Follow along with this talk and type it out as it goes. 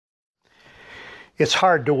It's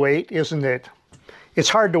hard to wait, isn't it? It's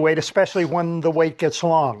hard to wait, especially when the wait gets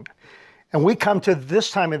long. And we come to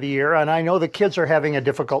this time of the year, and I know the kids are having a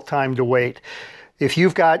difficult time to wait. If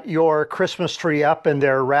you've got your Christmas tree up and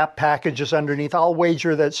there are wrap packages underneath, I'll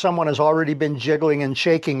wager that someone has already been jiggling and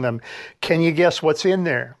shaking them. Can you guess what's in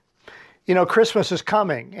there? You know, Christmas is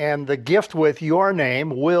coming, and the gift with your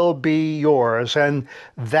name will be yours. And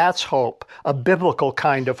that's hope, a biblical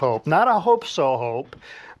kind of hope, not a hope-so hope,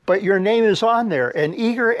 but your name is on there, an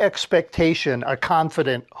eager expectation, a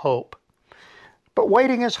confident hope. But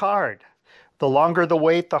waiting is hard. The longer the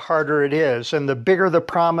wait, the harder it is, and the bigger the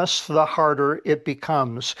promise, the harder it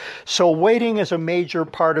becomes. So waiting is a major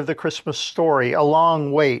part of the Christmas story, a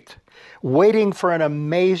long wait, waiting for an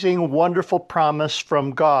amazing, wonderful promise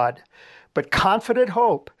from God, but confident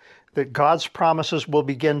hope that God's promises will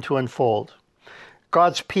begin to unfold.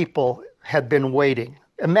 God's people had been waiting.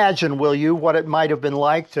 Imagine, will you, what it might have been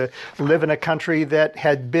like to live in a country that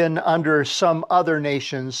had been under some other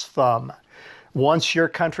nation's thumb. Once your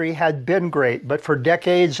country had been great, but for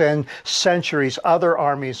decades and centuries, other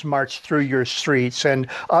armies marched through your streets and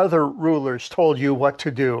other rulers told you what to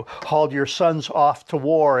do, hauled your sons off to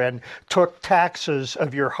war and took taxes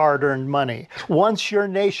of your hard-earned money. Once your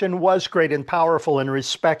nation was great and powerful and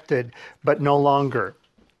respected, but no longer.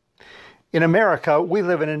 In America, we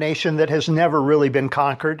live in a nation that has never really been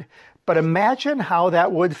conquered. But imagine how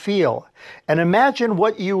that would feel. And imagine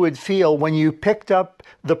what you would feel when you picked up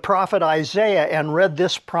the prophet Isaiah and read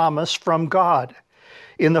this promise from God.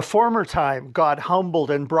 In the former time, God humbled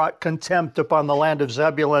and brought contempt upon the land of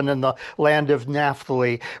Zebulun and the land of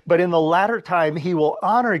Naphtali. But in the latter time, he will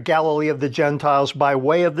honor Galilee of the Gentiles by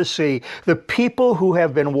way of the sea. The people who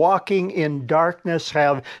have been walking in darkness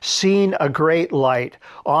have seen a great light.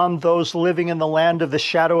 On those living in the land of the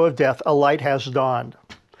shadow of death, a light has dawned.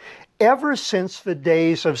 Ever since the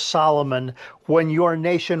days of Solomon, when your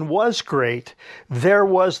nation was great, there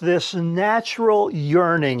was this natural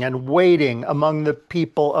yearning and waiting among the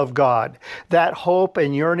people of God. That hope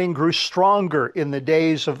and yearning grew stronger in the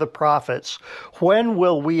days of the prophets. When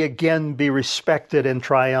will we again be respected and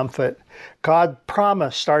triumphant? God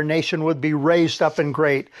promised our nation would be raised up and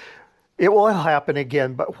great. It will happen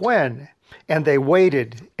again, but when? And they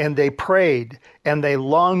waited, and they prayed, and they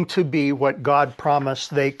longed to be what God promised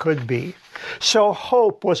they could be. So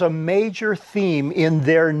hope was a major theme in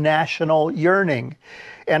their national yearning.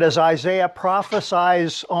 And as Isaiah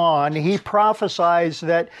prophesies on, he prophesies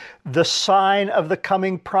that the sign of the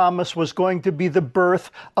coming promise was going to be the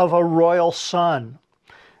birth of a royal son.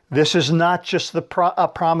 This is not just a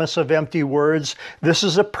promise of empty words. This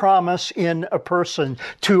is a promise in a person.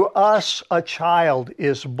 To us a child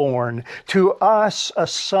is born. To us a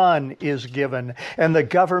son is given, and the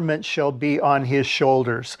government shall be on his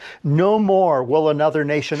shoulders. No more will another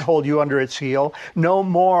nation hold you under its heel. No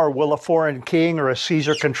more will a foreign king or a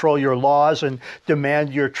Caesar control your laws and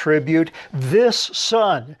demand your tribute. This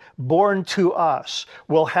son, born to us,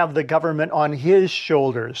 will have the government on his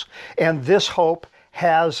shoulders, and this hope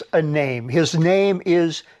has a name. His name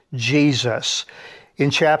is Jesus. In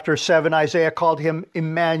chapter 7, Isaiah called him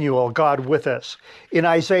Emmanuel, God with us. In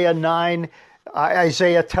Isaiah 9,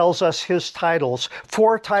 Isaiah tells us his titles,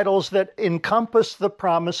 4 titles that encompass the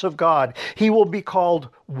promise of God. He will be called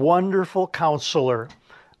Wonderful Counselor,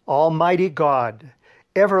 Almighty God,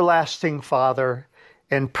 Everlasting Father,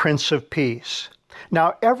 and Prince of Peace.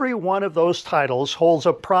 Now, every one of those titles holds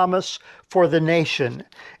a promise for the nation,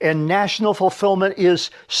 and national fulfillment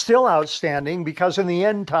is still outstanding because in the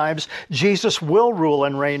end times, Jesus will rule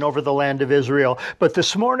and reign over the land of Israel. But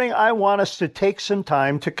this morning, I want us to take some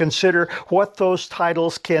time to consider what those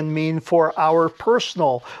titles can mean for our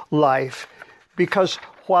personal life, because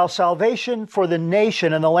while salvation for the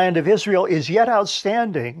nation and the land of Israel is yet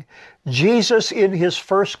outstanding, Jesus in his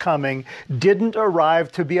first coming didn't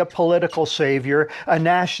arrive to be a political savior, a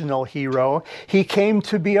national hero. He came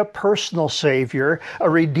to be a personal savior, a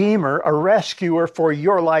redeemer, a rescuer for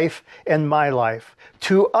your life and my life.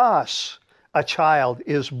 To us, a child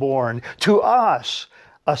is born. To us,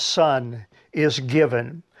 a son is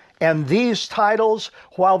given. And these titles,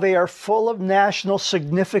 while they are full of national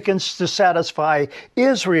significance to satisfy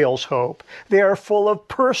Israel's hope, they are full of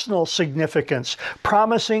personal significance,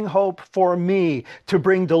 promising hope for me to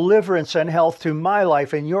bring deliverance and health to my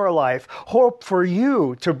life and your life, hope for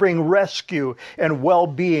you to bring rescue and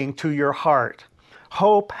well-being to your heart.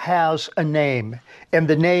 Hope has a name, and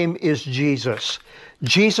the name is Jesus.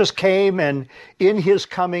 Jesus came, and in his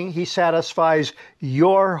coming, he satisfies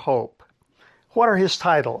your hope. What are his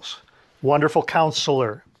titles? Wonderful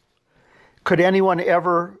Counselor. Could anyone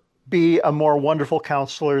ever be a more wonderful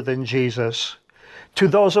counselor than Jesus? To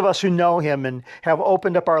those of us who know him and have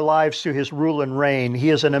opened up our lives to his rule and reign, he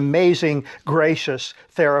is an amazing, gracious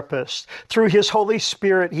therapist. Through his Holy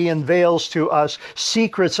Spirit, he unveils to us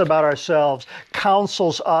secrets about ourselves,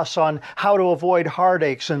 counsels us on how to avoid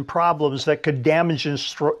heartaches and problems that could damage and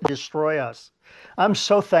destroy us. I'm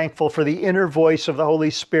so thankful for the inner voice of the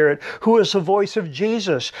Holy Spirit, who is the voice of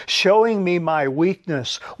Jesus, showing me my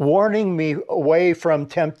weakness, warning me away from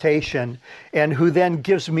temptation, and who then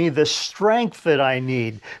gives me the strength that I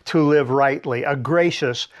need to live rightly, a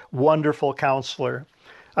gracious, wonderful counselor.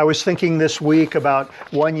 I was thinking this week about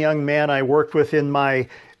one young man I worked with in my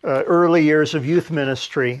early years of youth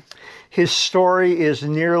ministry. His story is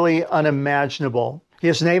nearly unimaginable.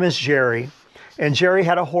 His name is Jerry, and Jerry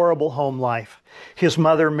had a horrible home life. His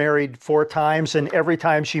mother married 4 times, and every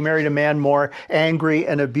time she married a man more angry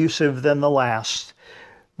and abusive than the last.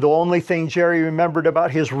 The only thing Jerry remembered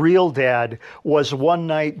about his real dad was one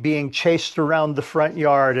night being chased around the front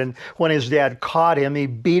yard, and when his dad caught him, he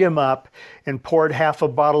beat him up and poured half a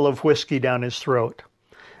bottle of whiskey down his throat.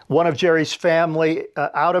 Out of Jerry's family,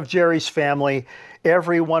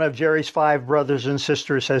 every one of Jerry's 5 brothers and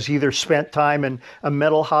sisters has either spent time in a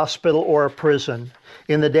mental hospital or a prison.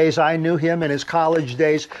 In the days I knew him, in his college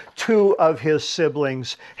days, 2 of his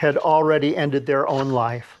siblings had already ended their own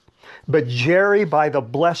life. But Jerry, by the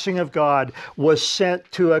blessing of God, was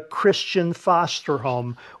sent to a Christian foster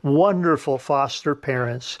home, wonderful foster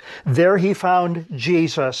parents. There he found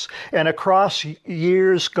Jesus, and across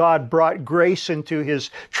years, God brought grace into his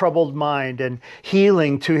troubled mind and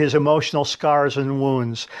healing to his emotional scars and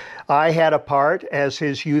wounds. I had a part as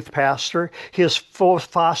his youth pastor. His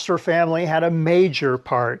foster family had a major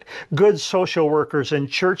part. Good social workers and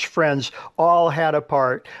church friends all had a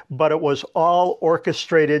part, but it was all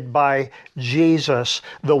orchestrated by Jesus,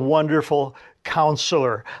 the wonderful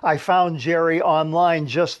counselor. I found Jerry online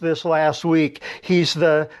just this last week. He's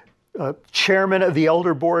the chairman of the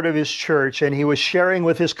elder board of his church, and he was sharing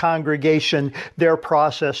with his congregation their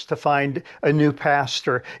process to find a new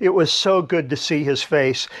pastor. It was so good to see his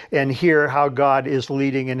face and hear how God is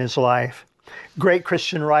leading in his life. Great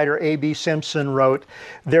Christian writer A.B. Simpson wrote,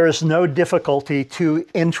 "There is no difficulty too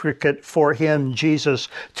intricate for him, Jesus,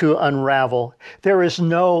 to unravel. There is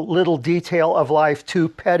no little detail of life too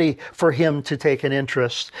petty for him to take an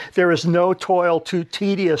interest. There is no toil too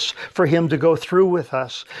tedious for him to go through with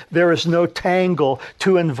us. There is no tangle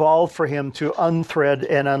too involved for him to unthread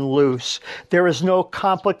and unloose. There is no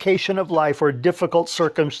complication of life or difficult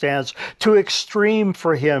circumstance too extreme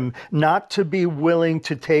for him not to be willing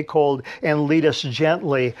to take hold and lead us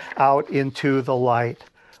gently out into the light."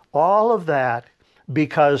 All of that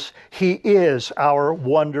because he is our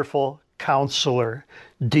wonderful counselor.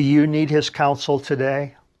 Do you need his counsel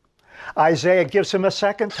today? Isaiah gives him a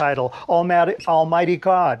second title, Almighty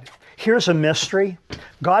God. Here's a mystery.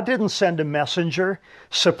 God didn't send a messenger.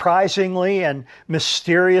 Surprisingly and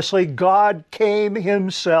mysteriously, God came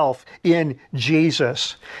himself in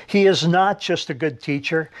Jesus. He is not just a good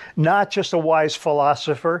teacher, not just a wise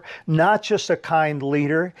philosopher, not just a kind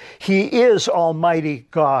leader. He is Almighty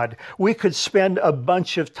God. We could spend a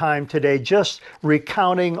bunch of time today just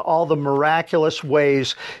recounting all the miraculous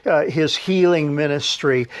ways, his healing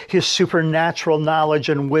ministry, his supernatural knowledge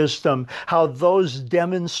and wisdom, how those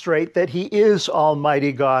demonstrate that he is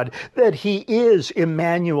Almighty God, that he is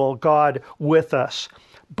Emmanuel, God with us.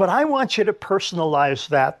 But I want you to personalize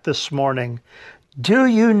that this morning. Do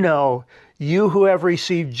you know, you who have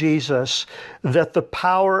received Jesus, that the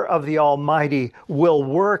power of the Almighty will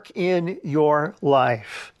work in your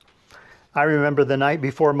life? I remember the night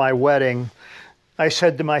before my wedding, I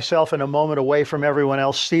said to myself in a moment away from everyone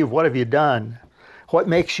else, "Steve, what have you done? What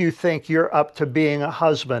makes you think you're up to being a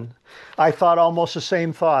husband?" I thought almost the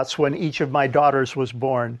same thoughts when each of my daughters was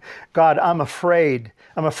born. God, I'm afraid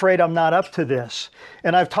I'm not up to this.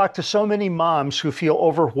 And I've talked to so many moms who feel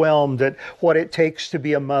overwhelmed at what it takes to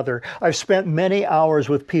be a mother. I've spent many hours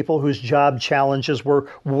with people whose job challenges were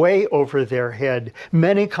way over their head.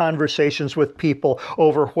 Many conversations with people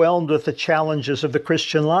overwhelmed with the challenges of the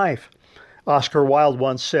Christian life. Oscar Wilde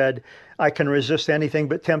once said, "I can resist anything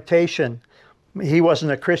but temptation." He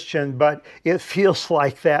wasn't a Christian, but it feels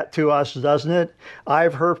like that to us, doesn't it?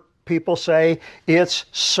 I've heard people say, it's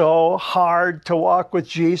so hard to walk with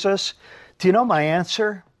Jesus. Do you know my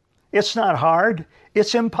answer? It's not hard.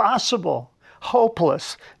 It's impossible.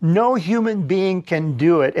 Hopeless. No human being can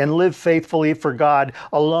do it and live faithfully for God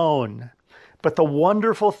alone. But the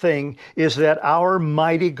wonderful thing is that our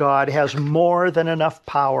mighty God has more than enough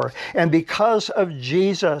power. And because of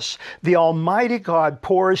Jesus, the Almighty God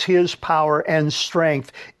pours his power and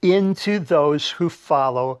strength into those who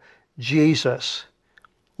follow Jesus.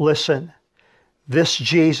 Listen, This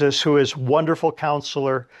Jesus, who is Wonderful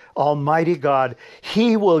Counselor, Almighty God,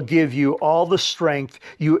 He will give you all the strength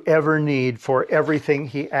you ever need for everything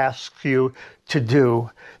He asks you to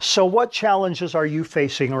do. So what challenges are you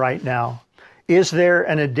facing right now? Is there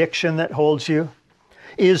an addiction that holds you?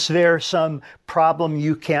 Is there some problem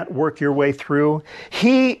you can't work your way through?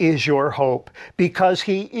 He is your hope because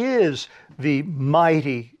He is the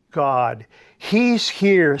mighty God. He's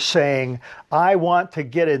here saying, I want to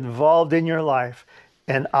get involved in your life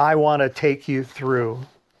and I want to take you through.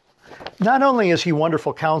 Not only is He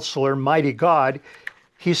Wonderful Counselor, Mighty God,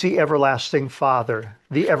 He's the Everlasting Father,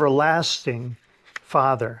 the Everlasting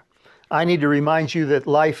Father. I need to remind you that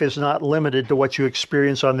life is not limited to what you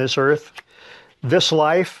experience on this earth. This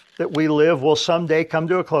life that we live will someday come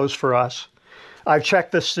to a close for us. I've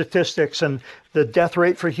checked the statistics and the death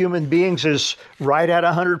rate for human beings is right at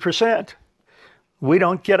 100%. We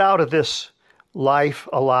don't get out of this life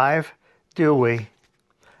alive, do we?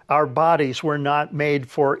 Our bodies were not made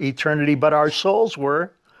for eternity, but our souls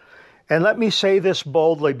were. And let me say this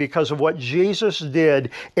boldly because of what Jesus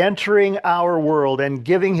did, entering our world and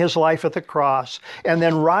giving His life at the cross and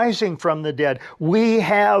then rising from the dead. We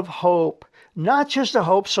have hope, not just a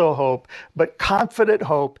hope-so hope, but confident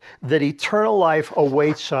hope that eternal life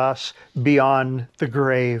awaits us beyond the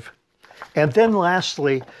grave. And then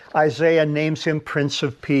lastly, Isaiah names Him Prince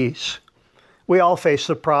of Peace. We all face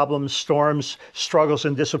the problems, storms, struggles,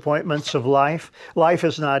 and disappointments of life. Life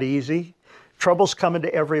is not easy. Troubles come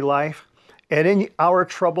into every life. And in our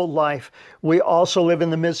troubled life, we also live in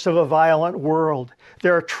the midst of a violent world.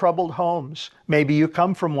 There are troubled homes. Maybe you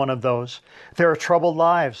come from one of those. There are troubled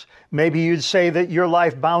lives. Maybe you'd say that your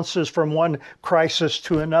life bounces from one crisis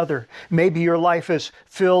to another. Maybe your life is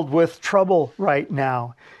filled with trouble right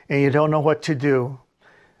now, and you don't know what to do.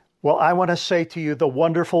 Well, I want to say to you, the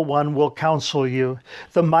Wonderful One will counsel you.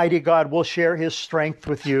 The Mighty God will share His strength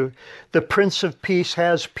with you. The Prince of Peace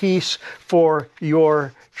has peace for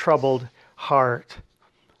your troubled heart.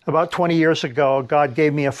 About 20 years ago, God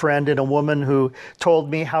gave me a friend and a woman who told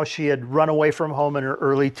me how she had run away from home in her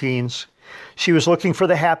early teens. She was looking for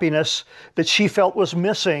the happiness that she felt was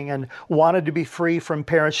missing and wanted to be free from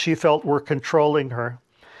parents she felt were controlling her.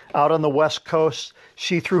 Out on the West Coast,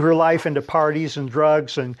 she threw her life into parties and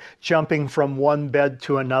drugs and jumping from one bed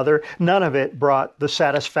to another. None of it brought the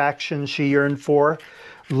satisfaction she yearned for.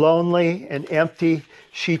 Lonely and empty,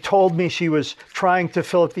 she told me she was trying to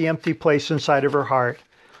fill up the empty place inside of her heart.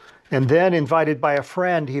 And then, invited by a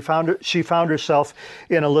friend, she found herself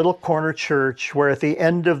in a little corner church where at the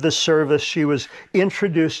end of the service, she was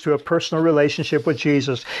introduced to a personal relationship with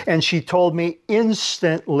Jesus. And she told me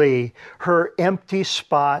instantly her empty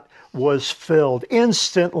spot was filled.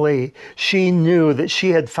 Instantly, she knew that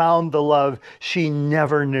she had found the love she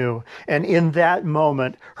never knew. And in that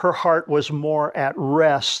moment, her heart was more at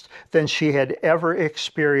rest than she had ever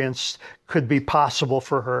experienced could be possible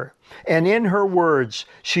for her. And in her words,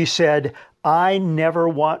 she said, I never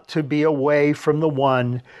want to be away from the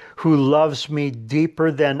one who loves me deeper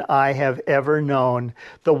than I have ever known,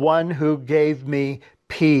 the one who gave me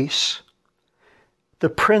peace, the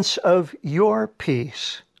Prince of your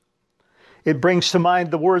peace. It brings to mind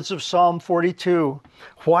the words of Psalm 42.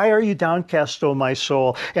 Why are you downcast, O my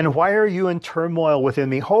soul? And why are you in turmoil within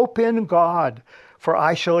me? Hope in God, for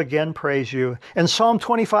I shall again praise you. And Psalm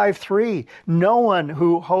 25:3, no one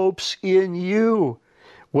who hopes in you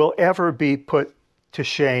will ever be put to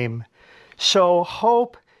shame. So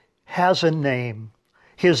hope has a name.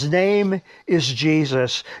 His name is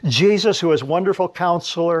Jesus. Jesus, who is Wonderful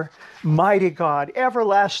Counselor, Mighty God,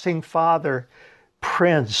 Everlasting Father,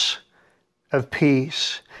 Prince of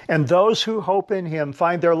Peace. And those who hope in Him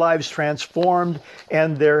find their lives transformed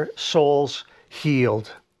and their souls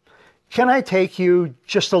healed. Can I take you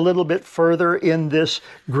just a little bit further in this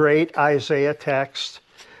great Isaiah text?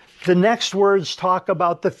 The next words talk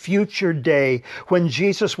about the future day when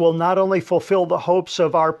Jesus will not only fulfill the hopes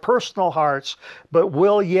of our personal hearts, but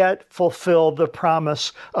will yet fulfill the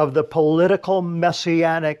promise of the political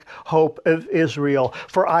messianic hope of Israel.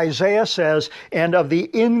 For Isaiah says, and of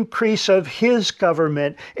the increase of His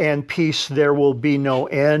government and peace there will be no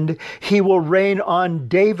end. He will reign on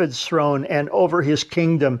David's throne and over His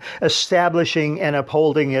kingdom, establishing and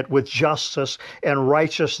upholding it with justice and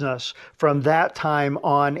righteousness from that time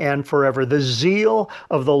on and forever. The zeal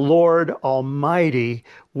of the Lord Almighty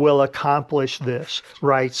will accomplish this,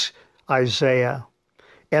 writes Isaiah.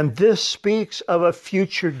 And this speaks of a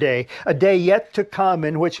future day, a day yet to come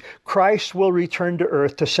in which Christ will return to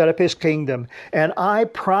earth to set up His kingdom. And I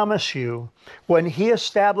promise you, when He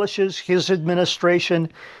establishes His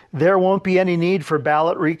administration, there won't be any need for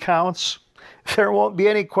ballot recounts. There won't be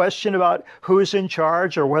any question about who's in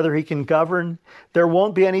charge or whether he can govern. There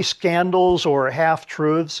won't be any scandals or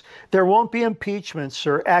half-truths. There won't be impeachments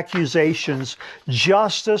or accusations.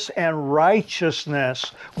 Justice and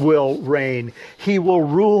righteousness will reign. He will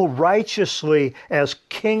rule righteously as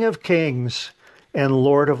King of Kings and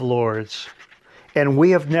Lord of Lords. And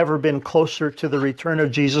we have never been closer to the return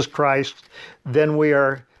of Jesus Christ than we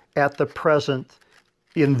are at the present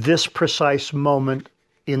in this precise moment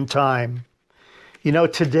in time. You know,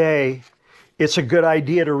 today, it's a good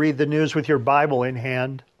idea to read the news with your Bible in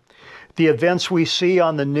hand. The events we see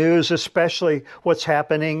on the news, especially what's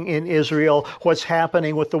happening in Israel, what's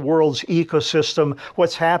happening with the world's ecosystem,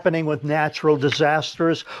 what's happening with natural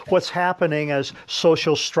disasters, what's happening as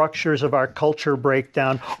social structures of our culture break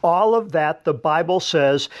down, all of that, the Bible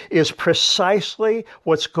says, is precisely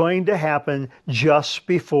what's going to happen just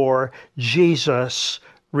before Jesus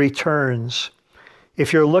returns.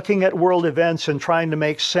 If you're looking at world events and trying to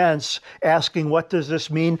make sense, asking what does this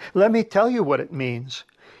mean, let me tell you what it means.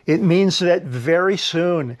 It means that very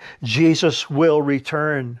soon Jesus will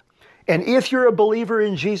return. And if you're a believer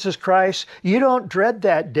in Jesus Christ, you don't dread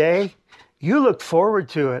that day. You look forward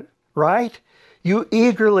to it, right? You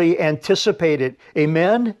eagerly anticipate it.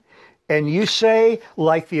 Amen? And you say,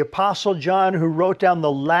 like the Apostle John, who wrote down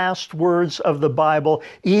the last words of the Bible,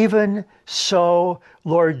 even so,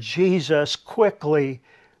 Lord Jesus, quickly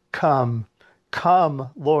come. Come,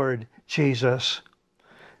 Lord Jesus.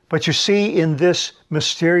 But you see, in this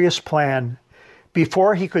mysterious plan,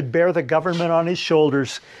 before he could bear the government on his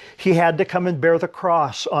shoulders, he had to come and bear the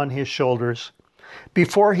cross on his shoulders.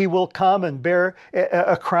 Before he will come and bear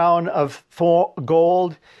a crown of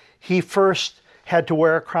gold, he first had to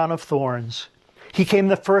wear a crown of thorns. He came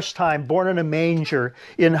the first time, born in a manger,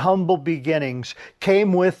 in humble beginnings,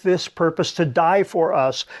 came with this purpose to die for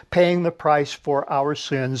us, paying the price for our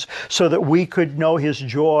sins, so that we could know his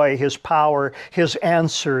joy, his power, his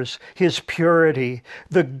answers, his purity.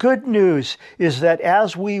 The good news is that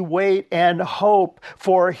as we wait and hope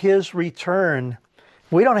for his return,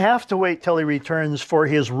 we don't have to wait till he returns for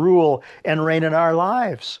his rule and reign in our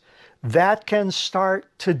lives. That can start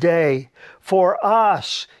today. For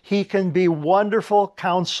us, he can be Wonderful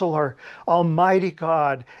Counselor, Almighty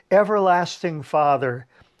God, Everlasting Father,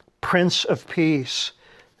 Prince of Peace.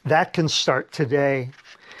 That can start today.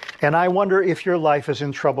 And I wonder if your life is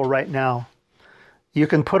in trouble right now. You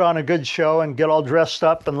can put on a good show and get all dressed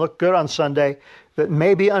up and look good on Sunday, but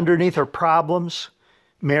maybe underneath are problems,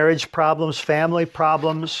 marriage problems, family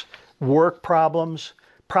problems, work problems,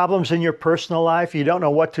 problems in your personal life. You don't know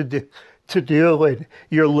what to deal with.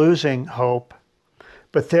 You're losing hope.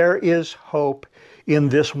 But there is hope in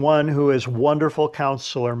this one who is Wonderful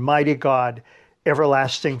Counselor, Mighty God,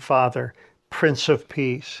 Everlasting Father, Prince of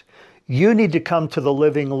Peace. You need to come to the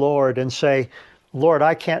living Lord and say, Lord,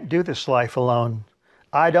 I can't do this life alone.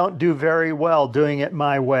 I don't do very well doing it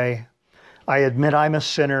my way. I admit I'm a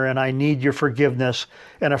sinner and I need your forgiveness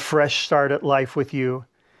and a fresh start at life with you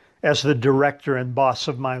as the director and boss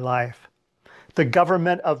of my life. The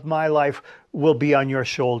government of my life will be on your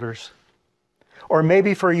shoulders. Or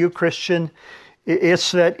maybe for you, Christian,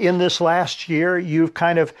 it's that in this last year, you've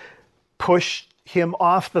kind of pushed him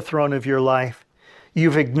off the throne of your life.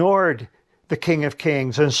 You've ignored the King of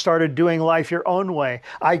Kings and started doing life your own way.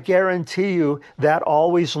 I guarantee you that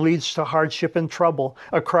always leads to hardship and trouble,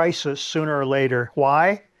 a crisis sooner or later.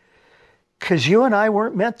 Why? Because you and I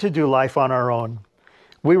weren't meant to do life on our own.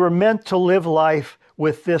 We were meant to live life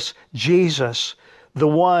with this Jesus, the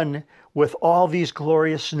one with all these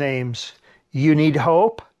glorious names. You need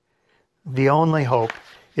hope? The only hope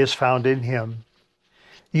is found in him.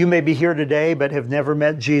 You may be here today but have never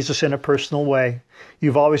met Jesus in a personal way.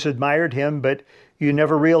 You've always admired him, but you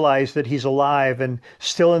never realized that he's alive and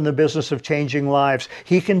still in the business of changing lives.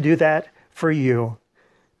 He can do that for you.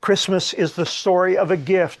 Christmas is the story of a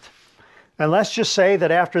gift. And let's just say that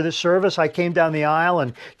after this service, I came down the aisle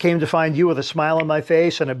and came to find you with a smile on my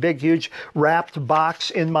face and a big, huge wrapped box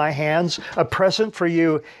in my hands, a present for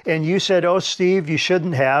you. And you said, oh, Steve, you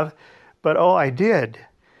shouldn't have. But oh, I did.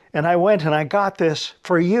 And I went and I got this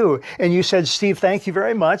for you. And you said, Steve, thank you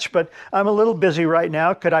very much, but I'm a little busy right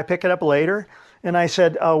now. Could I pick it up later? And I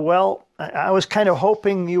said, well, I was kind of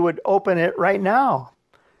hoping you would open it right now.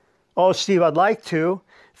 Oh, Steve, I'd like to.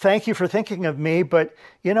 Thank you for thinking of me, but,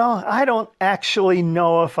 you know, I don't actually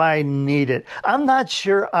know if I need it. I'm not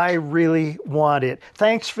sure I really want it.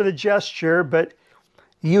 Thanks for the gesture, but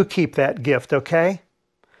you keep that gift, okay?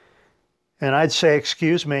 And I'd say,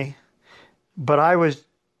 excuse me, but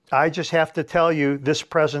I just have to tell you, this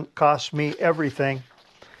present cost me everything.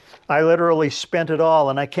 I literally spent it all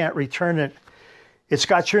and I can't return it. It's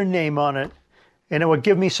got your name on it. And it would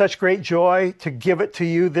give me such great joy to give it to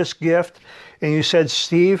you, this gift. And you said,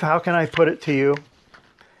 Steve, how can I put it to you?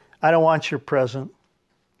 I don't want your present.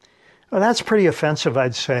 Well, that's pretty offensive,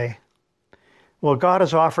 I'd say. Well, God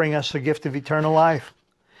is offering us the gift of eternal life.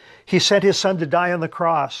 He sent his son to die on the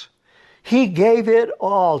cross. He gave it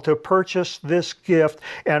all to purchase this gift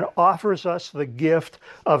and offers us the gift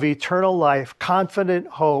of eternal life, confident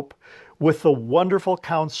hope with the wonderful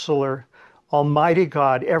Counselor, Almighty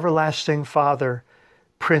God, everlasting Father,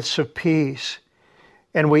 Prince of Peace.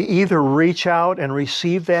 And we either reach out and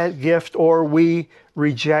receive that gift or we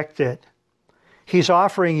reject it. He's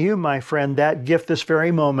offering you, my friend, that gift this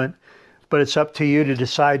very moment, but it's up to you to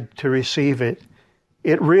decide to receive it.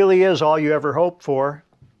 It really is all you ever hoped for.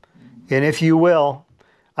 And if you will,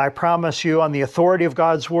 I promise you on the authority of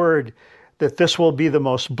God's Word that this will be the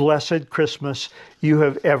most blessed Christmas you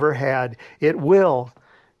have ever had. It will,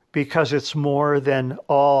 because it's more than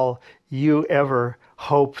all you ever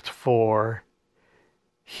hoped for.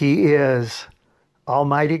 He is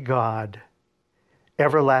Almighty God,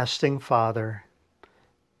 everlasting Father,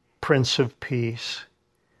 Prince of Peace,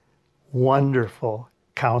 wonderful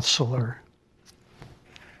Counselor.